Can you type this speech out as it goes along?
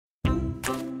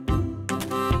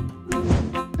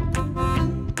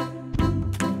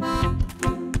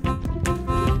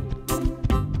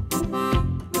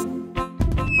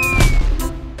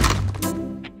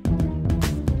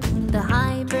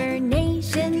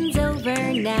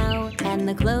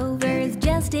the clovers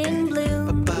just in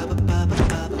bloom.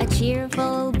 A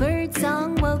cheerful bird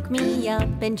song woke me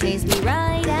up and chased me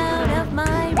right out of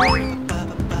my room.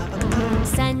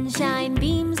 Sunshine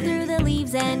beams through the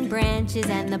leaves and branches,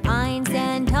 and the pines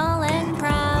stand tall and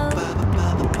proud.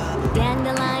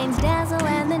 Dandelions dazzle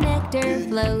and the nectar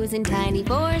flows, and tiny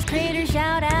forest critters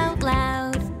shout out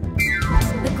loud.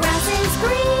 The grass is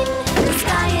green, the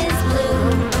sky is blue,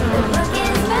 the brook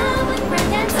is bound with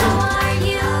friend, and so are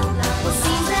you. We'll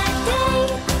seize that day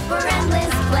for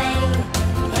endless play.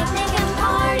 Picnic and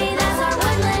party, that's our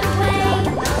woodland way.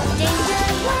 Danger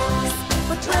lurks,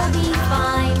 but we'll be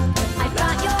fine. I've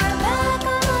got your back,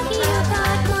 I'm lucky you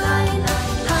got mine.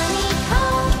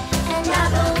 Honeycomb and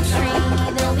apple tree,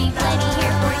 there'll be plenty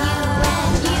here for you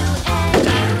and you and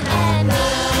you and me.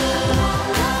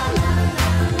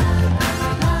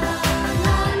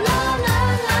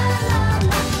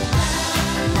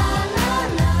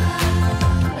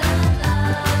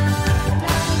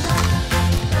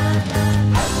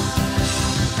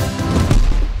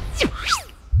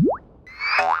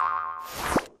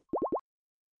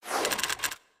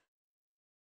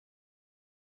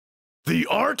 The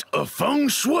art of feng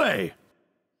shui.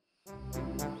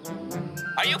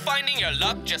 Are you finding your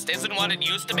luck just isn't what it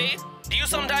used to be? Do you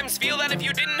sometimes feel that if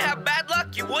you didn't have bad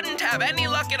luck, you wouldn't have any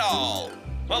luck at all?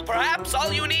 Well, perhaps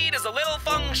all you need is a little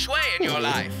feng shui in your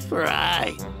life.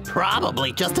 Right.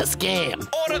 Probably just a scam.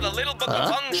 Order the Little Book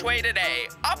of Feng Shui today.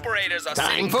 Operators are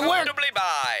Time sitting for work. comfortably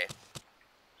by.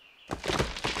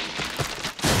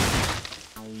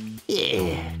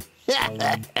 Yeah.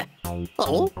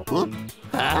 Oh. Oh.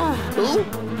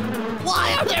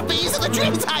 Why are there bees in the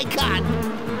trees I cut?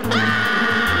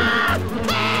 Ah!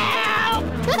 Help!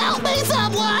 Help me,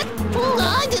 someone!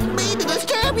 I didn't mean to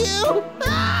disturb you.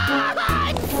 Ah!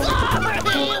 I'm sorry.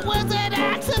 It was an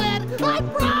accident. I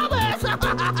promise.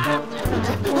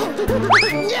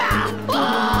 Yeah.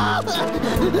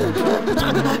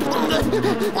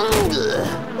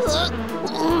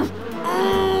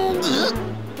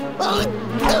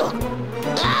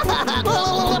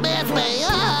 Miss me.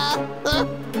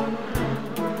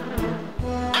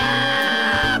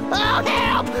 Oh,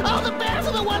 help! Oh, the bears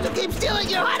are the ones who keep stealing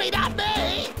your honey, not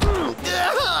me!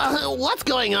 What's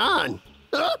going on?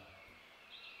 The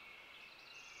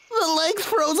lake's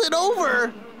frozen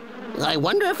over. I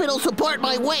wonder if it'll support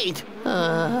my weight.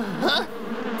 I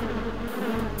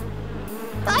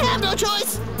have no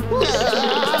choice.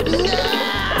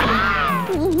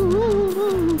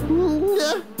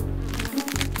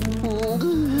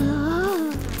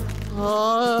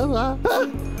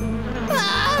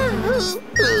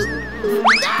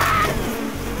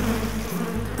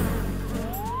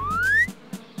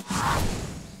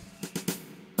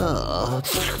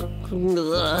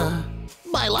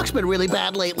 My luck's been really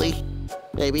bad lately.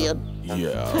 Maybe you'd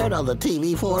turn on the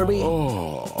TV for me.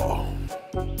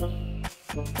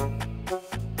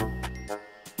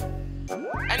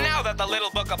 And now that the Little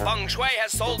Book of Feng Shui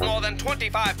has sold more than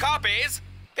 25 copies,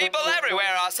 people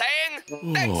everywhere are saying,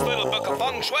 "Thanks, Little Book of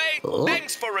Feng Shui.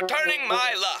 Thanks for returning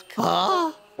my luck."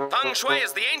 Feng Shui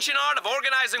is the ancient art of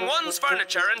organizing one's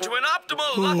furniture into an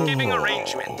optimal luck-giving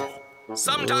arrangement.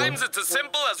 Sometimes it's as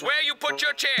simple as where you put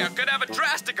your chair could have a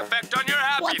drastic effect on your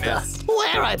happiness.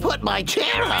 Where I put my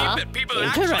chair, huh? Believe that people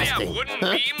actually have wooden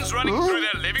beams running through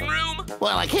their living room?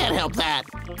 Well, I can't help that.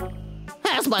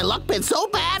 Has my luck been so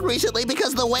bad recently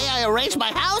because of the way I arranged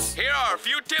my house? Here are a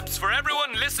few tips for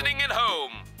everyone listening at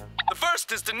home. The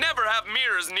first is to never have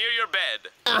mirrors near your bed.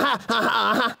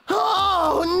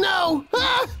 Oh, no!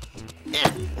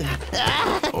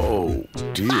 Oh,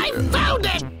 dear. I found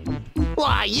it!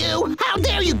 Why, you? How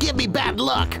dare you give me bad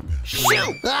luck?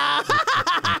 Shoot!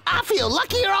 I feel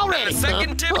luckier already. And the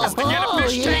second tip is to get a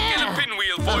fish tank and a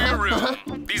pinwheel for your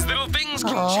room. These little things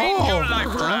can change your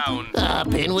life around.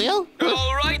 Pinwheel?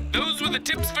 All right, those were the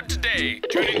tips for today.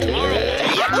 Tune in tomorrow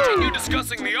to continue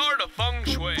discussing the art of feng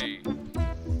shui.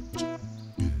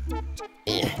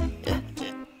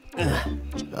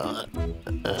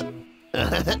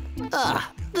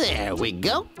 There we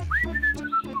go.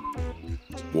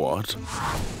 What?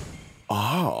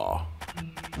 Ah.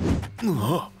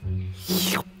 Huh.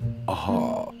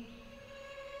 Aha.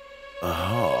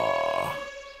 Aha.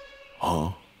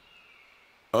 Huh?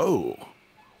 Oh,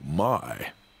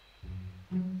 my.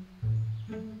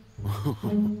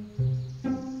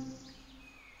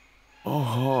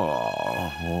 Oh.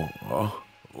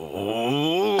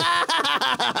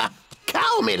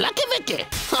 Call me Lucky Vicky.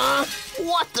 Huh?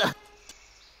 What the?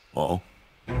 Oh.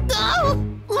 No!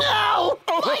 No!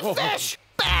 My fish!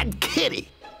 Bad kitty!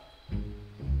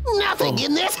 Nothing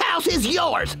in this house is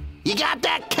yours! You got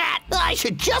that, cat? I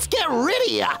should just get rid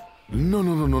of ya!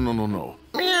 No.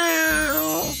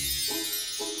 Meow.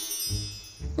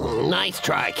 Nice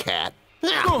try, cat.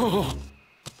 Oh.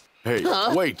 Hey,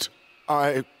 wait.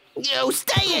 You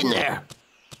stay in there.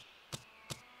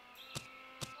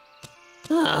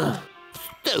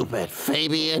 Stupid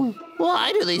Fabian.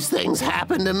 Why do these things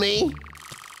happen to me?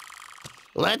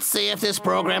 Let's see if this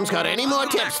program's got any more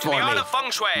tips for The Art me. of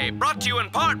Feng Shui, brought to you in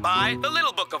part by the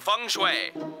Little Book of Feng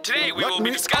Shui. Today we will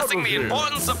be discussing the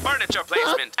importance of furniture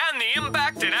placement and the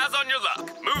impact it has on your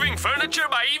luck. Moving furniture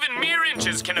by even mere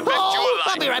inches can affect your life.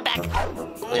 I'll be right back.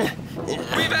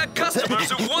 We've had customers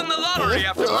who won the lottery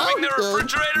after moving their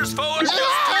refrigerators forward just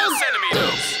 2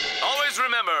 centimeters. Always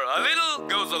remember, a little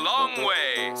goes a long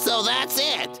way. So that's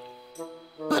it.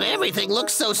 But everything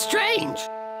looks so strange.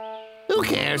 Who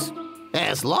cares?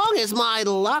 As long as my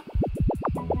luck...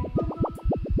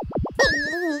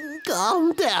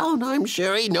 Calm down. I'm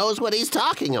sure he knows what he's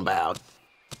talking about.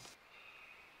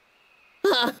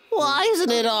 Why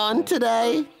isn't it on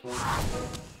today?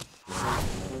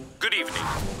 Good evening.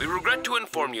 We regret to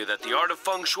inform you that the Art of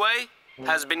Feng Shui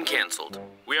has been canceled.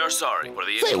 We are sorry for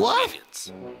the Say what?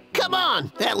 inconvenience. Come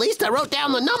on. At least I wrote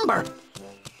down the number.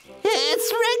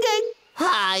 It's ringing.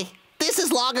 Hi. This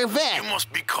is Logger Vic. You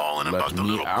must be calling Let about the me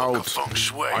Little Book out. of Feng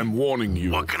Shui. I'm warning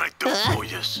you. What can I do for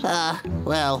you?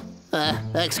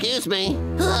 Excuse me.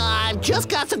 I've just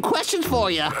got some questions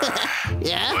for you.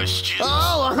 Yeah? Questions?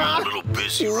 Oh, I'm a little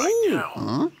busy right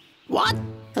now. What?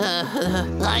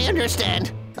 I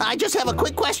understand. I just have a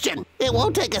quick question. It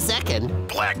won't take a second.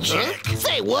 Blackjack.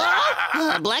 Say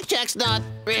what? Blackjack's not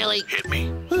really... Hit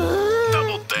me.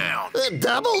 Double down.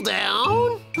 Double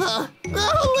down?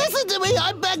 Listen to me,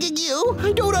 I'm begging you.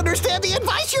 I don't understand the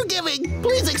advice you're giving.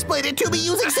 Please explain it to me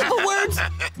using simple words.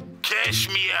 Cash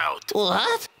me out.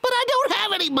 What? But I don't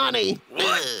have any money.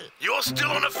 What? You're still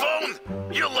on the phone?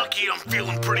 You're lucky I'm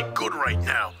feeling pretty good right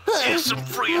now. Here's some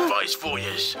free advice for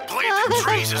you. Planting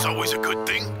trees is always a good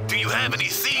thing. Do you have any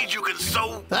seeds you can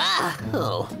sow?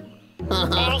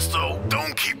 Also,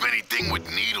 don't keep anything with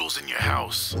needles in your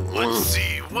house. Let's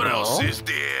see, what else is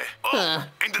there? Oh,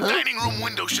 and the dining room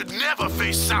window should never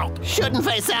face south. Shouldn't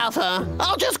face south, huh?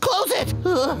 I'll just close it.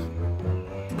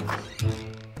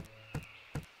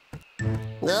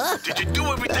 Did you do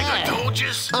everything I told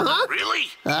you? Really?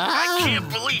 I can't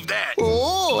believe that.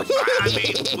 Oh. I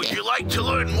mean, would you like to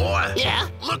learn more? Yeah.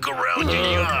 Look around your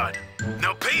yard.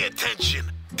 Now pay attention.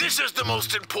 This is the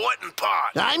most important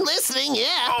part. I'm listening,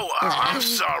 yeah. Oh, I'm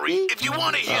sorry. If you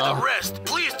want to hear the rest,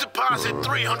 please deposit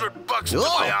 $300 to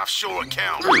my offshore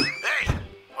account. Hey,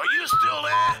 are you still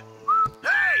there?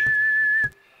 Hey!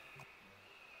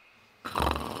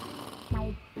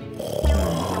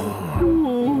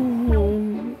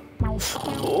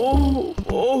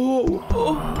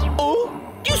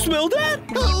 You smell that?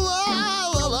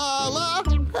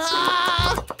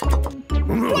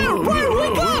 Briar,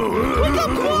 wake up! Wake up,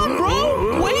 come on, bro!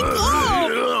 Wake up!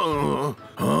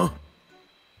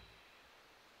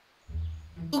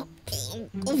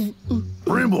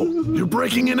 Bramble, you're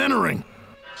breaking and entering.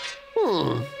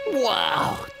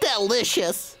 Wow,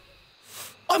 delicious.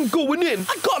 I'm going in.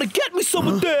 I gotta get me some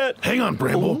of that. Hang on,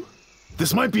 Bramble.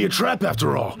 This might be a trap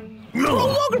after all. No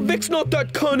longer Vic's not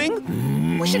that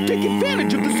cunning. We should take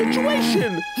advantage of the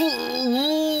situation.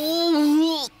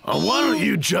 Why don't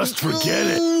you just forget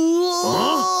it?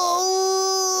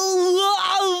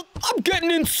 I'm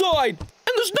getting inside,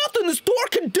 and there's nothing this door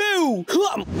can do.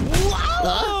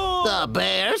 The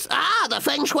bears? The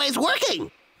Feng Shui's working.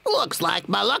 Looks like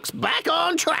my luck's back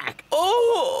on track. Bro,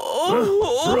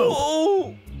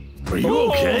 are you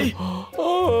okay?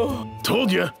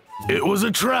 Told you, it was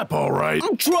a trap, all right.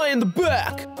 I'm trying the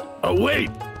back. Oh, wait.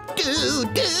 It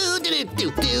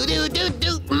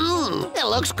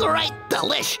looks great.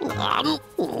 Delish.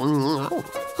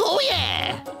 Oh,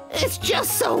 yeah. It's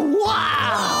just so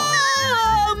wow.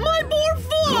 My more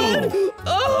fun.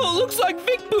 Oh, looks like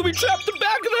Vic Booby trapped the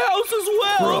back of the house as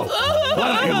well. Bro, why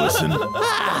don't you listen?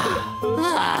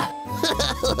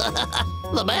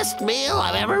 The best meal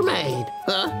I've ever made.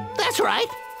 That's right.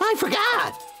 I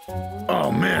forgot.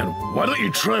 Oh, man, why don't you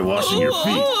try washing your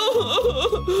feet?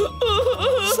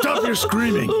 Stop your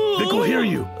screaming. Vic will hear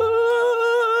you.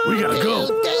 We gotta go.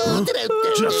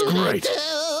 Just great.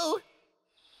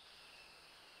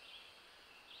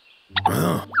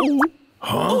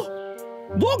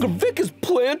 Logger Vic is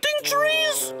planting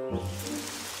trees?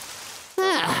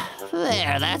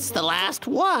 There, that's the last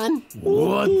one.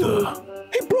 What the?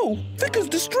 Hey, bro, Vic is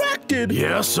distracted.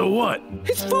 Yeah, so what?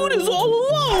 His food is all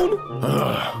alone.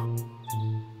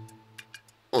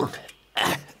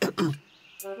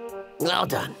 Well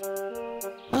done.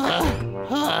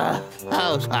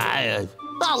 I'm tired.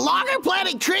 A logger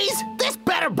planting trees? This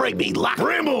better bring me luck.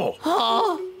 Bramble!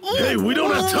 Huh? Hey, we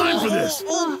don't have time for this.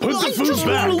 Put the food just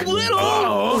back. want a little.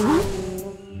 Oh.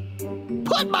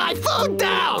 Put my food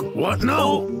down! What?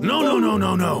 No.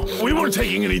 No. We weren't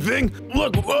taking anything.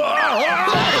 Look.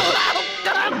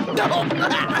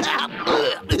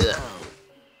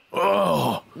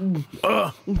 Oh.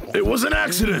 It was an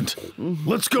accident.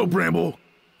 Let's go, Bramble.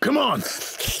 Come on.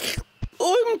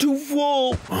 I'm too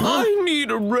full. I need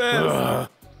a rest.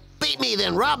 Beat me,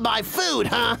 then rob my food,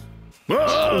 huh?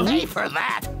 Pay for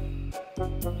that.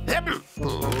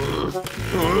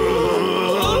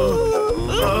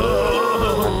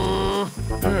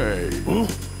 Hey.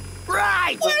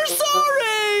 Right! We're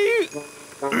sorry!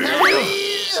 No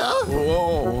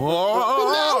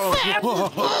fair!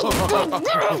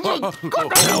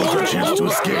 Now's our chance to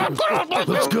escape.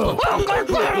 Let's go.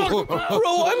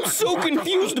 Bro, I'm so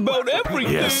confused about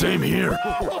everything. Yeah, same here.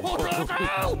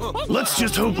 Let's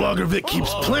just hope Logger Vic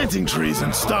keeps planting trees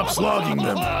and stops logging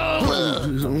them.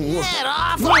 Get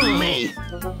off of me!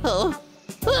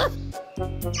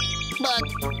 But...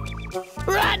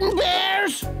 rotten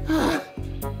bears!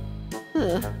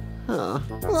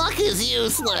 Luck is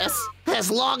useless as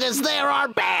long as there are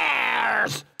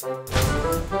bears!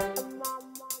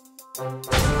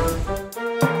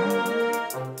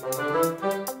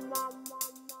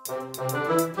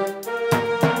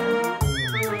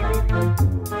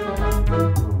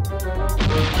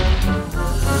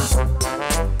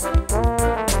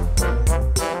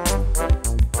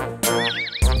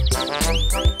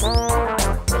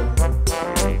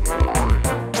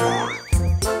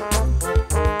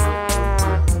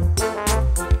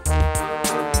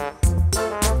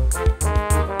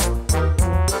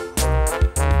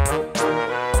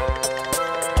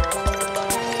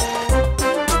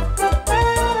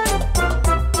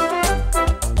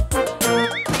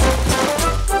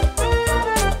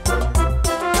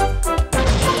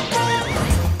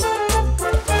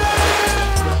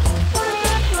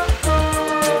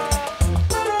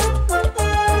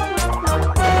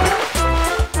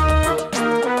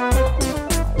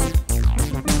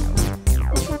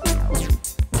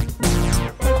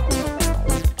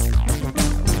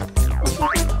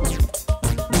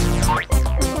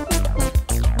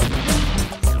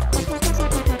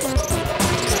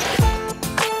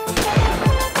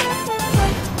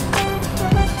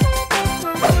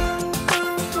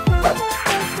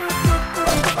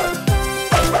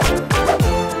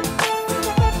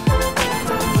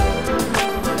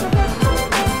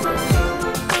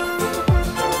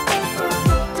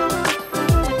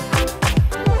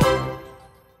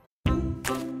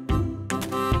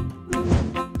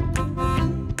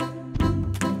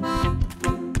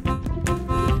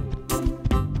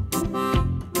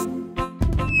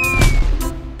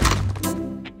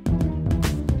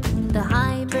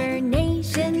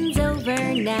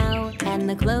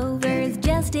 The clover's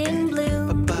just in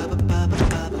bloom.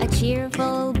 A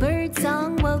cheerful bird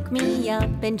song woke me up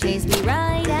and chased me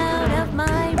right out of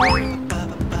my room.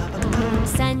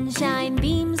 Sunshine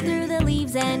beams through the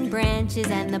leaves and branches,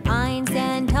 and the pines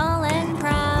stand tall and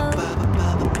proud.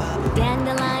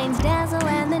 Dandelions dazzle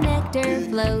and the nectar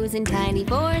flows, and tiny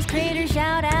forest critters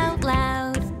shout out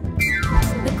loud.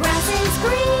 The grass is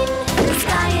green, the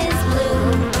sky is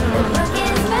blue, the brook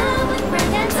is babbling,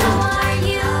 friend, and so are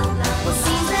you. We'll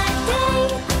seize that day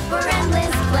for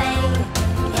endless play.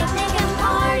 Picnic and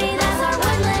party, that's our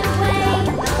woodland way.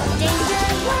 Danger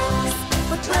lurks,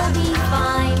 which will be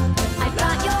fine. I've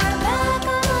got your back,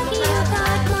 I'm lucky you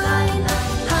got mine.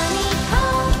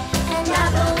 Honeycomb and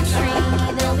apple tree,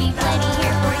 there'll be plenty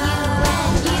here for you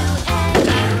and you and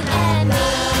you and me.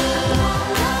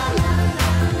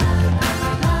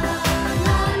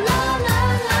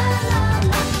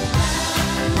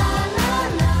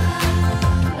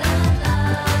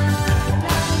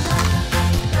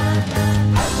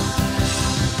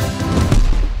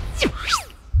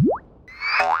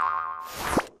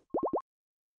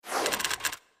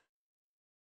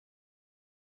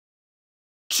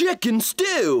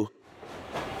 ChickenStew!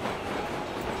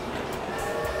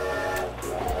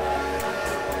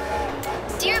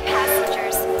 Dear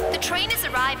passengers, the train is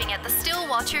arriving at the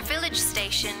Stillwater Village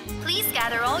station. Please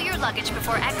gather all your luggage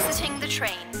before exiting the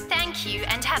train. Thank you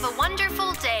and have a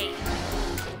wonderful day.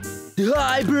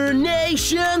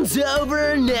 Hibernation's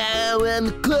over now and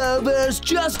the clover's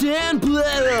just in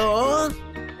bloom.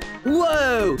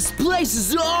 Whoa, this place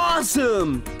is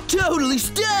awesome! Totally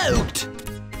stoked!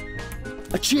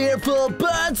 A cheerful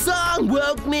bird song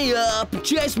woke me up and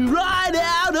chased me right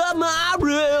out of my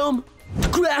room. The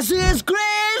grass is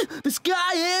green, the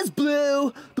sky is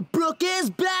blue, the brook is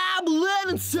babbling,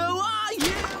 and so are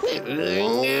you.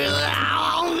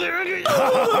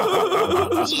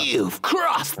 You've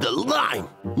crossed the line.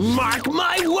 Mark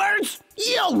my words,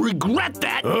 you'll regret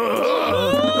that.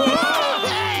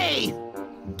 Hey!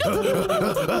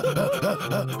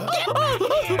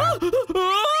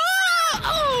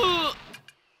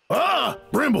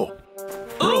 Brimble!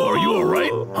 Bro, are you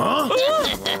alright? Huh?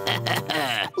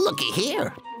 Looky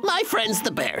here. My friends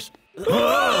the bears.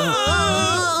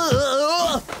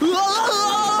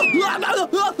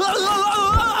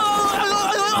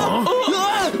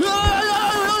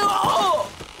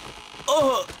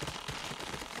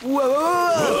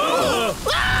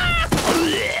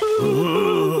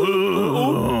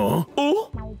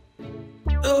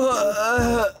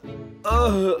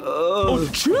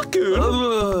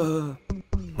 Chicken?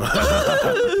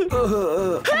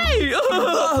 Hey!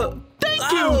 Thank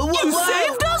you! You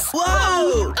saved us?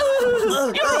 Whoa!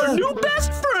 You're our new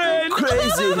best friend!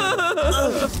 Crazy.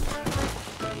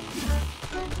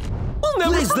 We'll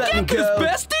never Please let me forget this, go.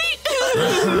 bestie!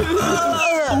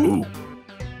 Ooh.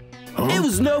 It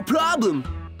was no problem.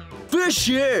 For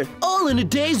sure. All in a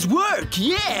day's work,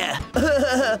 yeah!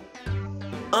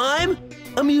 I'm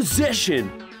a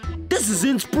musician. This is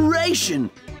inspiration.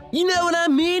 You know what I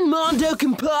mean, Mondo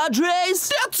compadres?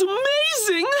 That's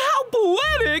amazing! How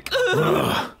poetic!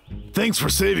 Thanks for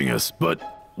saving us, but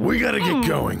we gotta get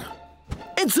going.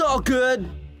 It's all good.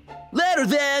 Later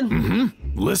then.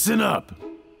 Listen up.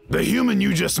 The human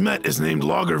you just met is named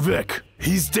Logger Vic.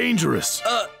 He's dangerous.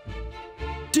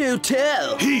 Do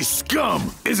tell. He's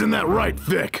scum! Isn't that right,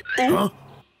 Vic? Huh?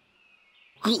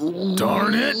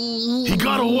 Darn it! He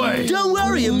got away! Don't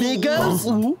worry, amigos.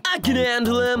 I can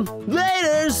handle him.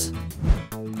 Laters.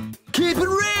 Keep it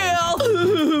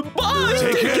real. Bye.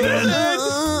 Take care then!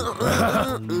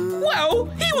 Wow,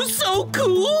 he was so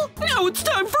cool. Now it's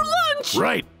time for lunch.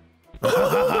 Right.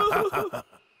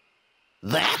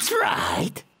 That's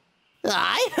right.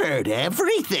 I heard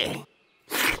everything.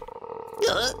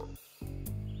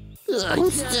 I'm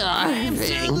The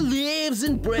starving. leaves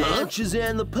and branches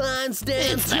and the pine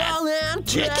stand It's that tall and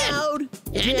chicken. proud.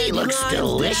 And he looks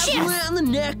delicious. And the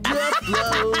nectar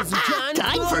flows. And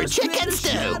Time for chicken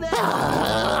stew.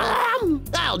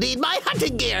 I'll need my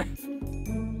hunting gear.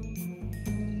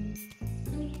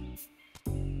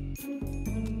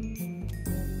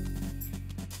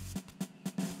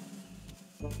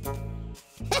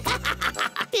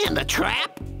 And the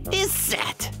trap is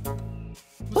set.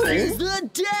 Here's the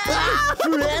day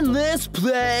for endless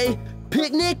play.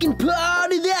 Picnic and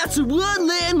party, that's a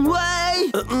woodland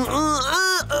way.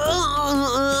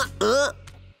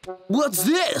 What's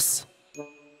this?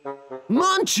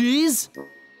 Munchies?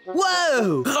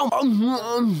 Whoa!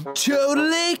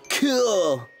 Totally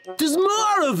cool. There's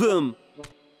more of them.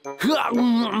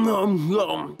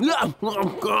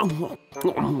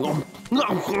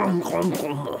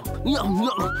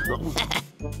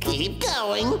 Keep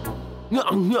going.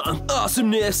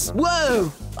 Awesomeness.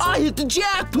 Whoa! I hit the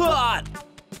jackpot!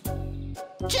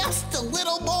 Just a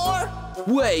little more.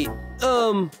 Wait,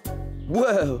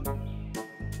 whoa.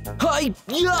 Hi,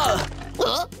 yeah!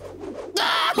 Huh?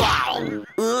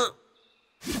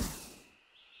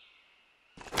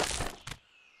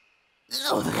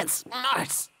 Oh, that's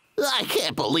smart. I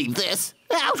can't believe this.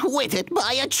 Outwitted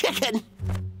by a chicken.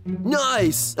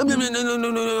 Nice!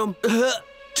 No.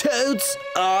 Totes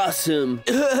awesome.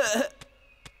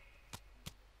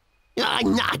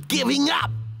 I'm not giving up.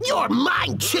 You're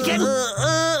mine, chicken.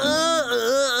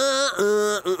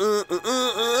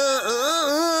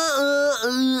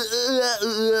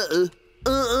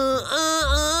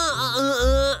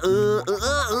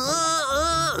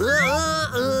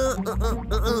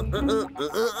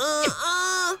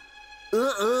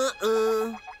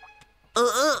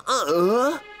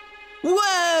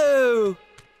 Whoa!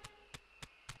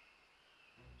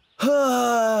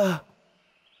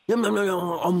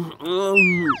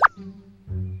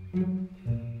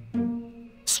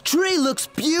 This tree looks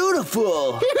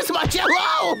beautiful. Here's my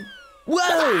jello.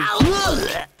 Whoa!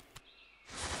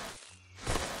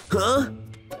 Huh?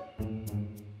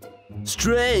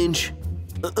 Strange.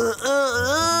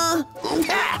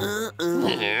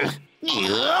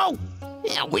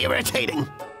 How irritating.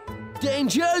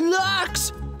 Danger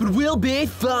lurks, but we'll be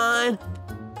fine.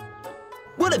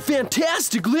 What a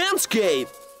fantastic landscape!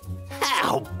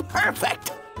 How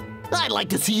perfect. I'd like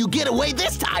to see you get away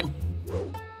this time.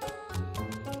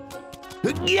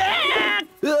 Yeah!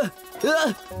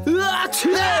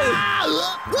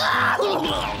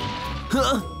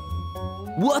 Huh?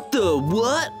 What the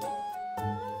what?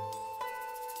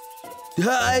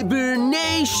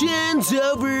 Hibernation's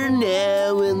over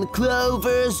now and the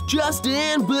clover's just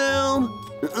in bloom.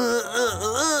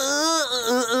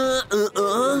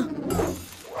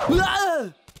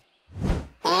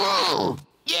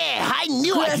 Yeah, I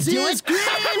knew I could do Grass is it. green,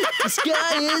 the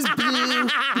sky is blue,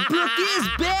 the brook is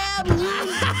babbling.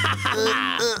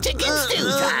 Chicken stew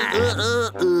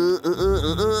time.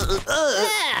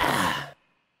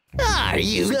 Are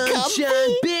you Sunshine comfy?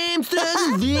 beams through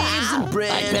the leaves and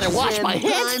branches. I better wash my and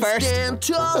hands pines first. stand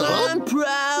tall and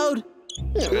proud.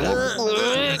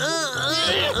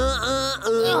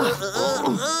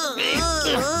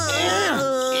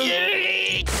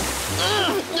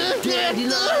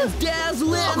 Dandelions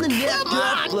dazzle and the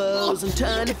nectar flows, and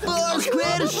tiny forests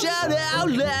crater shout out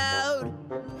loud.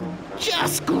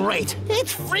 Just great.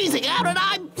 It's freezing out and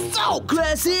I'm soaked.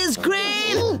 Grass is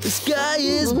green, the sky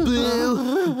is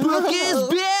blue, the brook is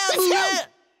babbling.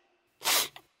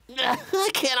 I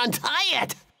can't untie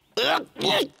it.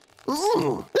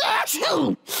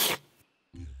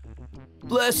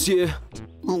 Bless you.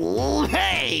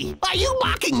 Hey, are you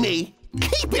mocking me?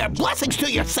 Keep your blessings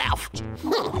to yourself.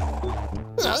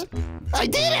 I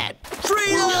did it.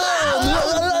 Freedom!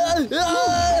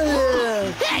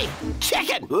 Hey,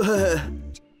 chicken.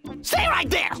 Stay right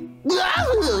there.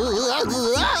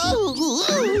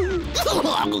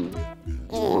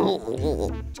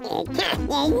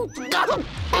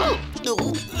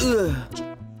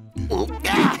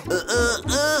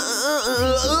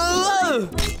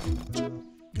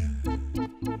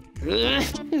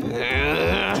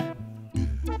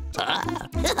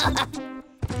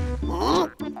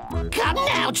 Come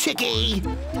now, chickie.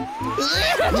 Got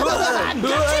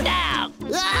you now.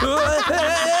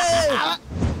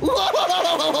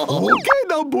 Okay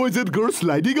now, boys and girls,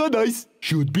 sliding on ice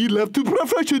should be left to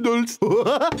professionals.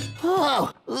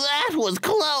 Oh, that was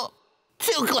close.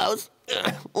 Too close.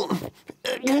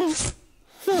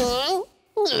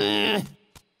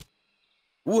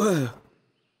 Whoa.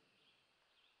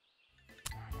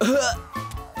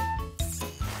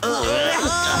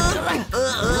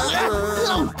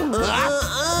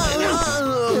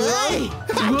 Hey,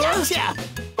 I gotcha.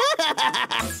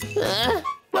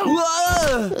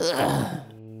 Whoa.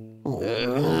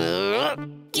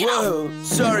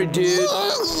 Sorry, dude.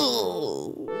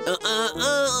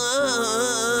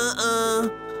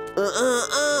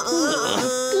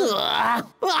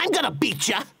 I'm gonna beat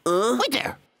ya. Wait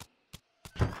there.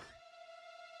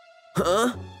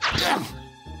 Huh?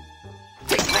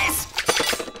 Take this.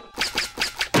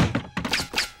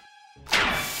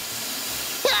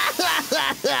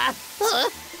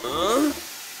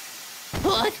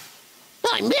 What?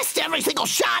 I missed every single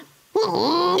shot.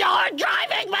 You're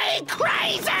driving me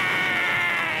crazy.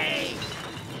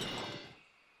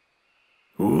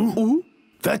 Ooh?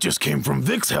 That just came from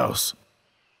Vic's house.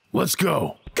 Let's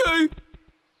go. Okay.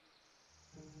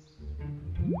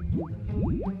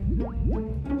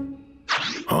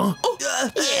 Huh?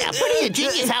 Yeah, pretty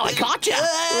ingenious how I caught you.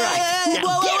 Right,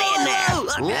 now get in there.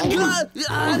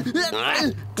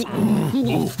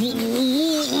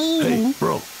 Hey,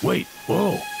 bro, wait.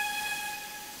 Whoa.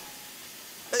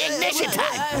 Ignition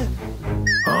time.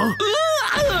 Huh?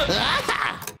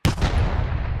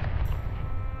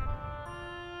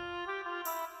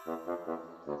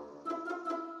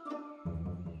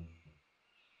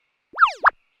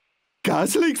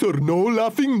 Gas leaks are no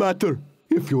laughing matter.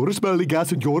 If you're smelling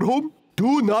gas in your home,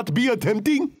 do not be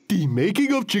attempting the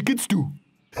making of chicken stew.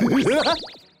 Whoa.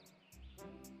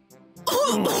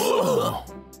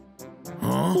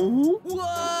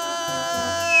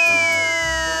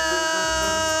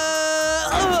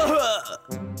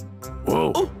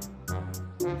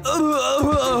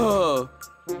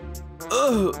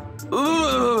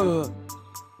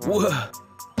 Whoa.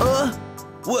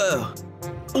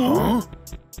 Huh?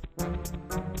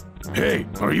 Hey,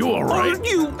 are you all right?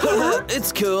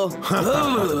 It's cool.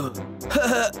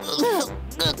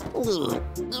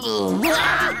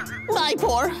 My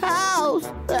poor house.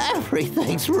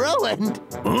 Everything's ruined.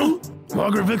 Huh?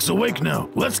 Logger Vic's awake now.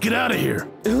 Let's get out of here.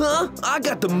 Huh? I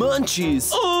got the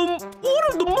munchies. What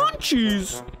are the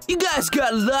munchies? You guys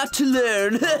got a lot to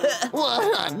learn.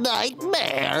 What a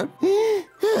nightmare.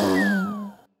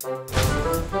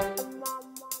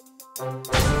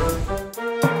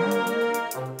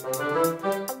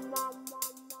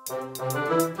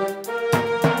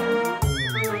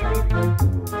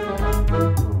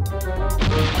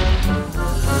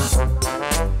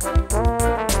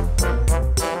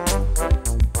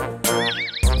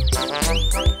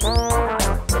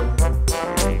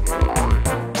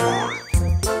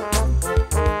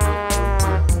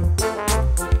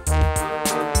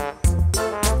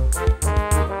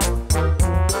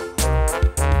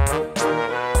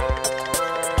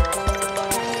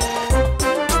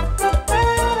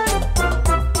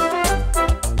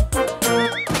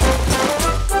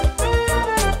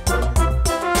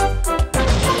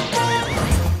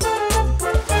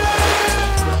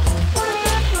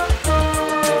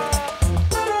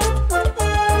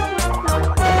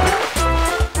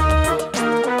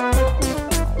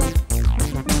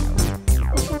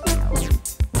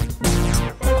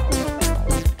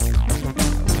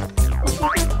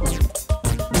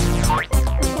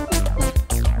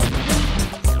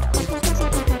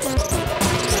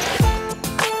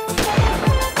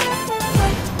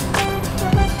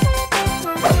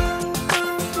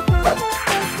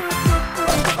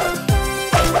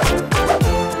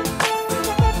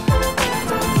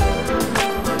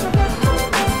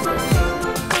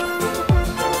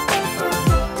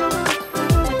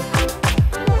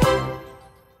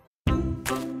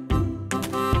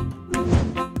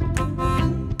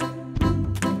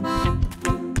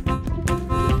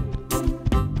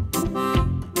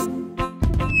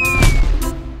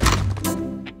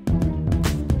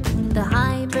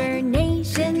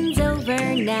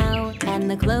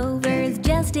 the clover's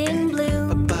just in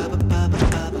bloom.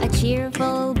 A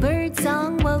cheerful bird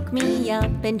song woke me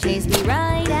up and chased me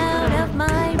right out of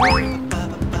my room.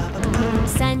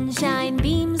 Sunshine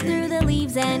beams through the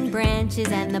leaves and branches,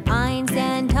 and the pines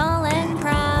stand tall and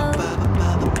proud.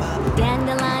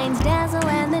 Dandelions dazzle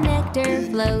and the nectar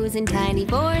flows, and tiny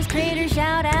forest critters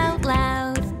shout out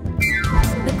loud.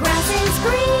 The grass is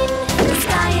green, the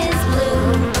sky is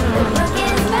blue, the brook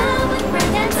is bound with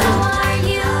friends, and so are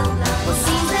you. We'll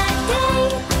seize that day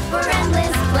for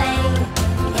endless play.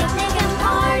 Picnic and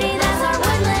party, that's our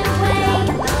woodland way.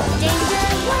 Danger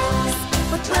lurks,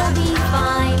 but we'll be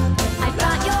fine. I've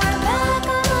got your back,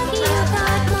 I'm lucky you've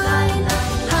got mine.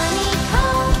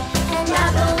 Honeycomb and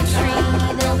apple tree,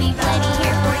 there'll be plenty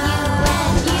here for you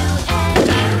and you and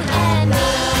you and me.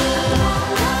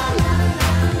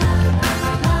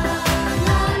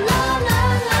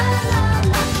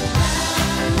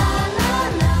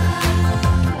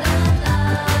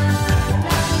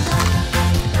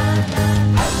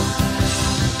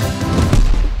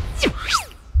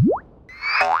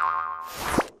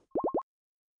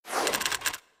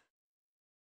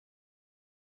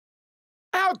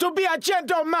 How to be a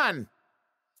gentleman!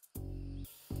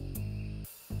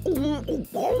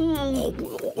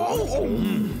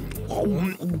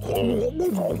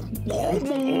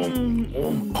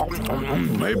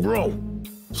 Hey, bro.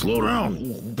 Slow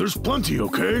down. There's plenty,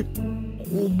 okay?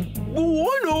 Oh,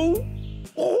 I know.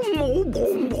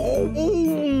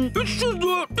 It's just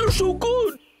that they're so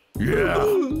good. Yeah.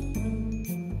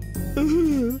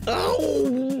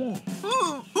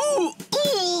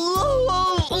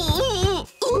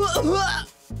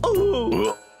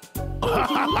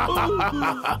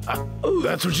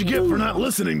 That's what you get for not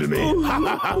listening to me.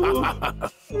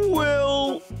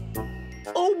 Well,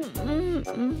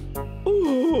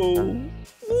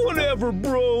 whatever,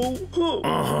 bro.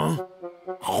 Uh-huh.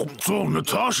 So,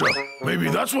 Natasha, maybe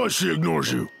that's why she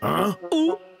ignores you, huh?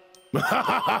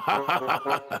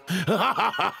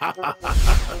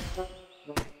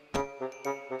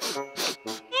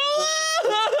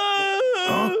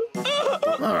 Huh?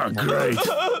 Ah, great.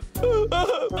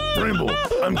 Rainbow,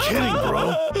 I'm kidding,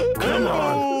 bro. Come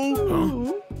on.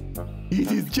 Huh?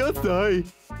 It is just I.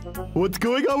 What's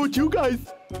going on with you guys?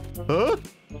 Huh?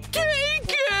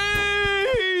 Tiki!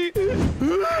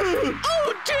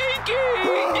 Oh, Tiki!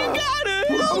 You gotta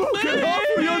help me! Get off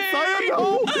me, your sire now!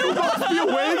 You must be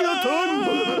weighing a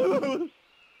ton!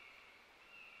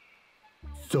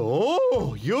 So,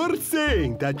 you're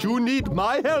saying that you need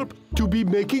my help to be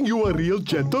making you a real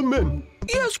gentleman?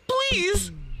 Yes,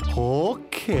 please!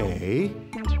 Okay.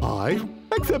 I'm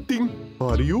accepting.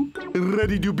 Are you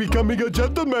ready to becoming a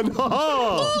gentleman?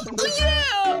 Ha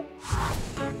Yeah!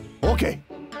 Okay.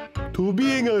 To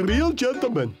being a real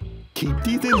gentleman, keep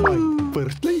these in mind.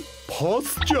 Firstly,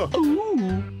 posture.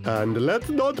 And let's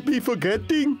not be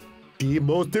forgetting the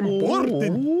most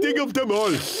important thing of them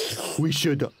all. We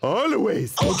should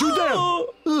always hold you down.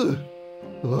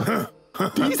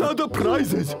 These are the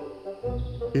prizes.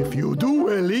 If you do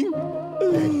welling,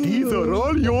 then these are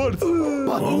all yours.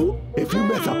 But if you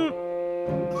mess up,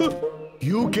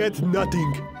 you get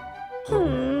nothing.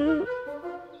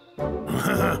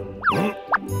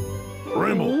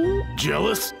 Rainbow,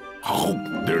 jealous? Oh,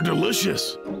 they're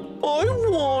delicious. I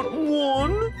want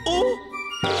one.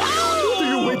 What are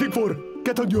you waiting for?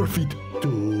 Get on your feet.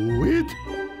 Do it.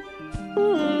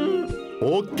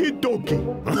 Okie dokie.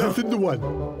 Lesson 1.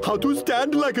 How to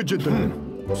stand like a gentleman.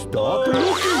 Stop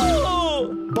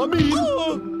looking. Bum in.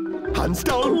 Hands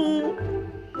down.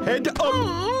 Head up.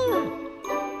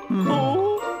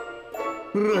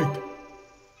 Right.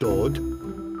 Don't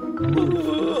move.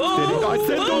 Steady. I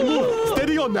said don't move.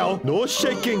 Steady on now. No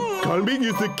shaking. Calming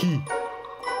is the key.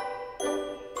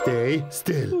 Stay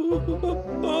still.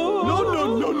 No.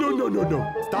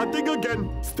 Starting again.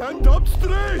 Stand up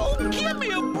straight. Oh, give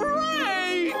me a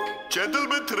break!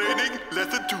 Gentleman training,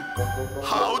 lesson 2.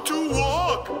 How to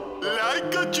walk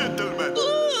like a gentleman. A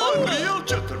real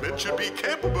gentleman should be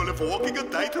capable of walking a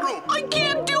tightrope. I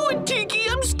can't do it, Tiki.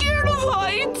 I'm scared of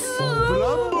heights.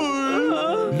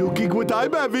 Rumble. Looking what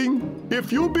I'm having.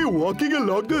 If you be walking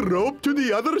along the rope to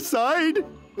the other side,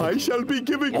 I shall be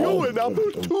giving you an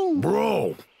apple too.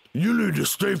 Bro, you need to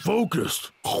stay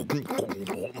focused.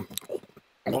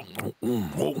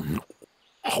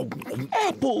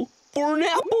 Apple. For an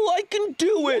apple, I can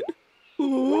do it.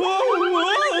 Look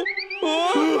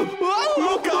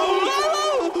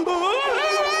out!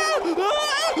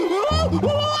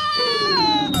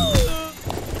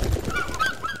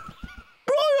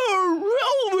 Brother,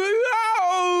 help me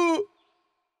out!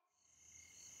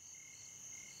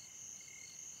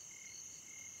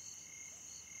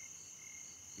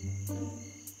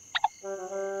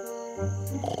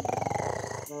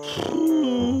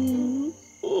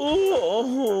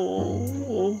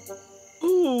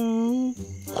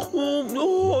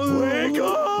 Wake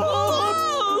up!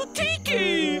 Oh,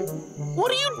 Tiki!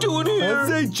 What are you doing here? As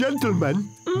a gentleman,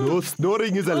 no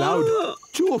snoring is allowed.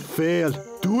 To fail,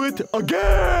 do it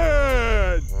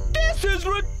again! This is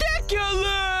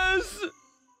ridiculous!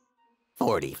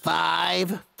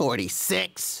 45,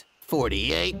 46,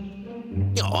 48.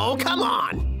 Oh, come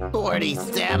on!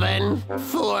 47,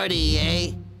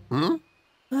 48.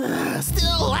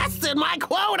 Still less than my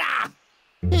quota!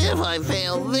 If I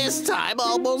fail this time,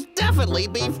 I'll most definitely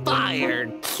be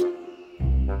fired.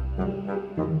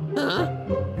 Huh?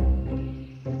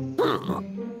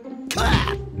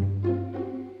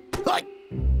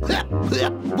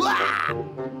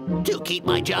 To keep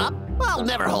my job, I'll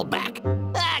never hold back.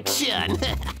 Action!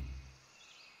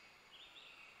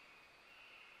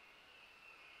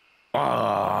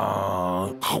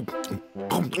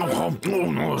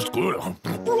 No, it's good.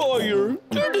 Briar,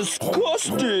 you're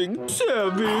disgusting.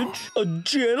 Savage. A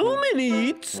gentleman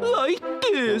eats like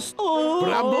this.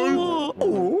 Bramble?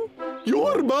 Oh.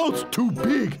 Your mouth's too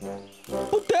big.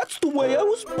 But that's the way I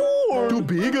was born. To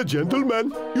being a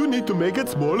gentleman, you need to make it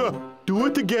smaller. Do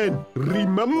it again.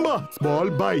 Remember, small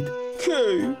bite.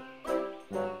 Okay.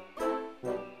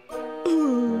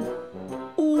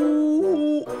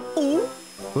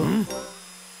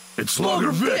 It's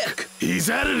Logger Vic. He's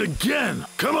at it again.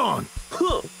 Come on.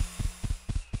 Huh.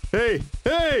 Hey,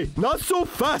 not so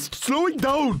fast. Slow it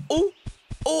down.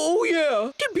 Oh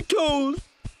yeah. Tippy toes.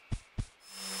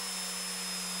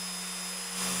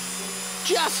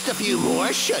 Just a few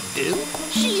more should do.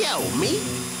 Show me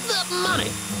the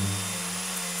money.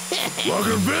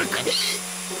 Logger Vic.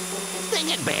 Sing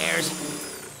it, bears.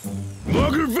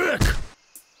 Logger Vic.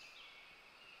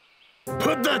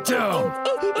 Put that down.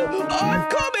 I'm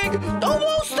coming.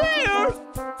 Almost there.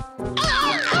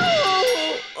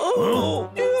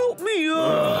 Help me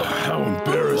up. How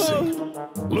embarrassing.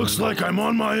 Looks like I'm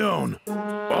on my own.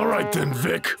 All right then,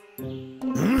 Vic.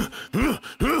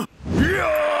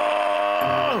 Yeah!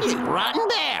 Rotten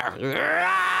bear.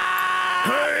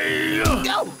 Hey!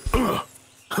 Go.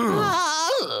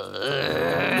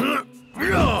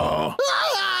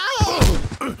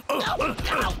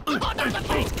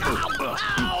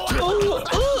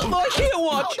 I can't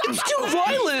watch. It's too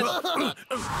violent.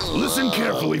 Listen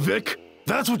carefully, Vic.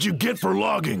 That's what you get for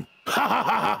logging.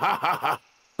 Karma's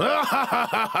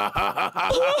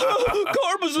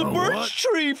a birch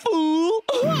tree, fool.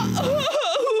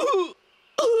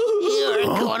 You're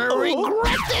gonna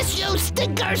regret this, you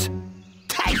stinkers.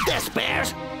 Take this,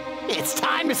 bears. It's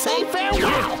time to say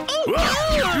farewell.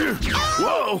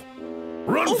 Whoa!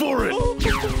 Run for it!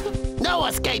 No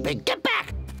escaping. Get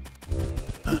back.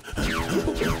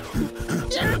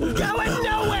 You're going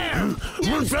nowhere.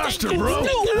 Run faster, bro!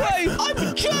 No way! I'm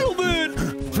a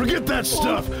gentleman! Forget that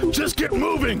stuff! Just get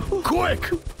moving!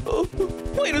 Quick!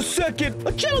 Wait a second!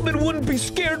 A gentleman wouldn't be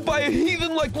scared by a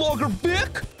heathen like Logger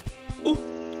Vic!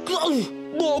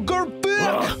 Logger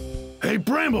Vic! Hey,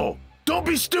 Bramble! Don't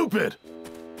be stupid!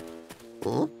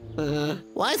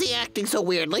 Why is he acting so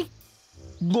weirdly?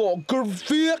 Logger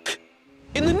Vic!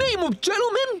 In the name of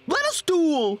gentlemen, let us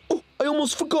duel! Oh, I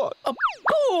almost forgot. A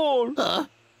ball!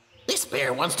 This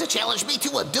bear wants to challenge me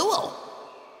to a duel.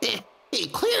 He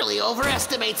clearly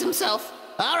overestimates himself.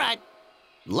 All right,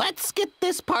 let's get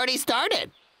this party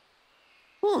started.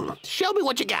 Show me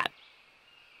what you got.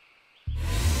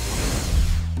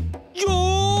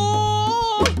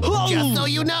 Yo! Just so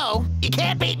you know, you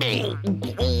can't beat me.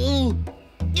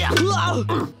 Yeah.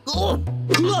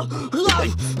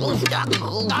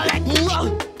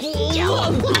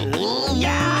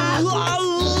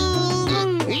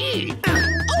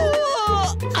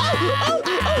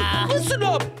 Listen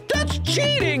up! That's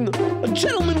cheating! A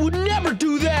gentleman would never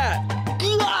do that!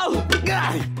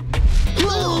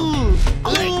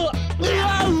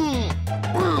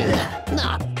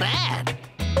 Not bad.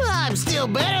 I'm still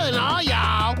better than all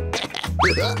y'all.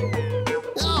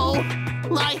 Oh,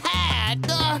 my hat.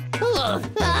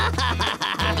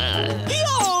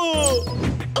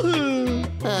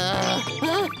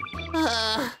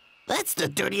 That's the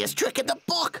dirtiest trick in the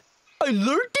book. I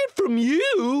learned it from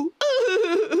you.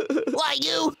 Why,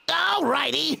 you?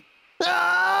 Alrighty.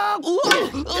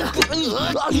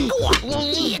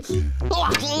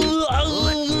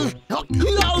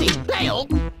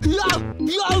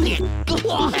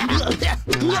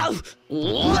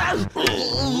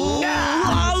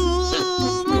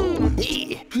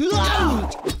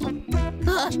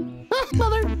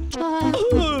 Mother.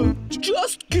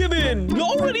 Just give in. You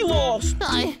already lost.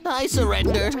 I I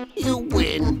surrender. You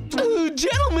win.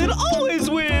 Gentlemen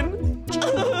always win!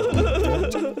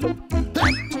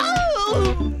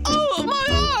 Oh, my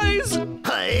eyes!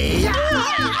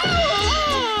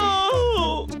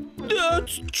 Oh,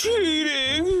 that's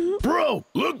cheating. Bro,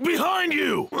 look behind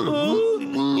you!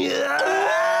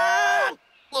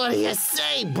 What do you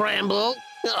say, Bramble?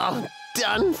 Oh,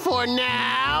 done for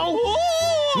now?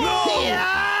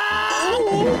 No!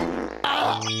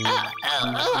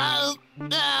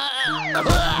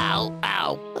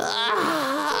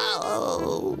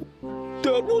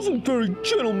 That wasn't very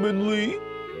gentlemanly.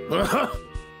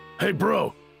 Hey,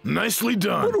 bro, nicely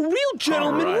done. But a real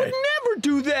gentleman All right. would never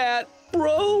do that,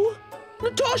 bro.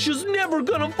 Natasha's never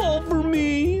gonna fall for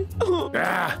me.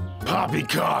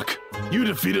 Poppycock. You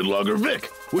defeated Logger Vic,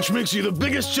 which makes you the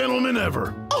biggest gentleman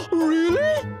ever. Oh,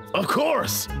 really? Of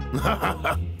course.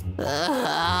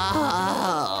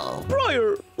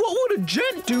 Briar, what would a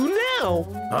gent do now?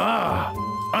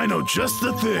 I know just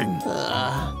the thing.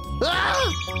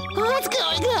 What's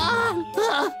going on?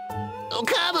 Oh,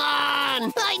 come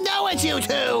on! I know it's you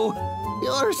two!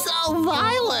 You're so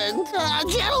violent!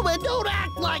 Gentlemen, don't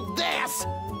act like this!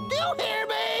 Do you hear me?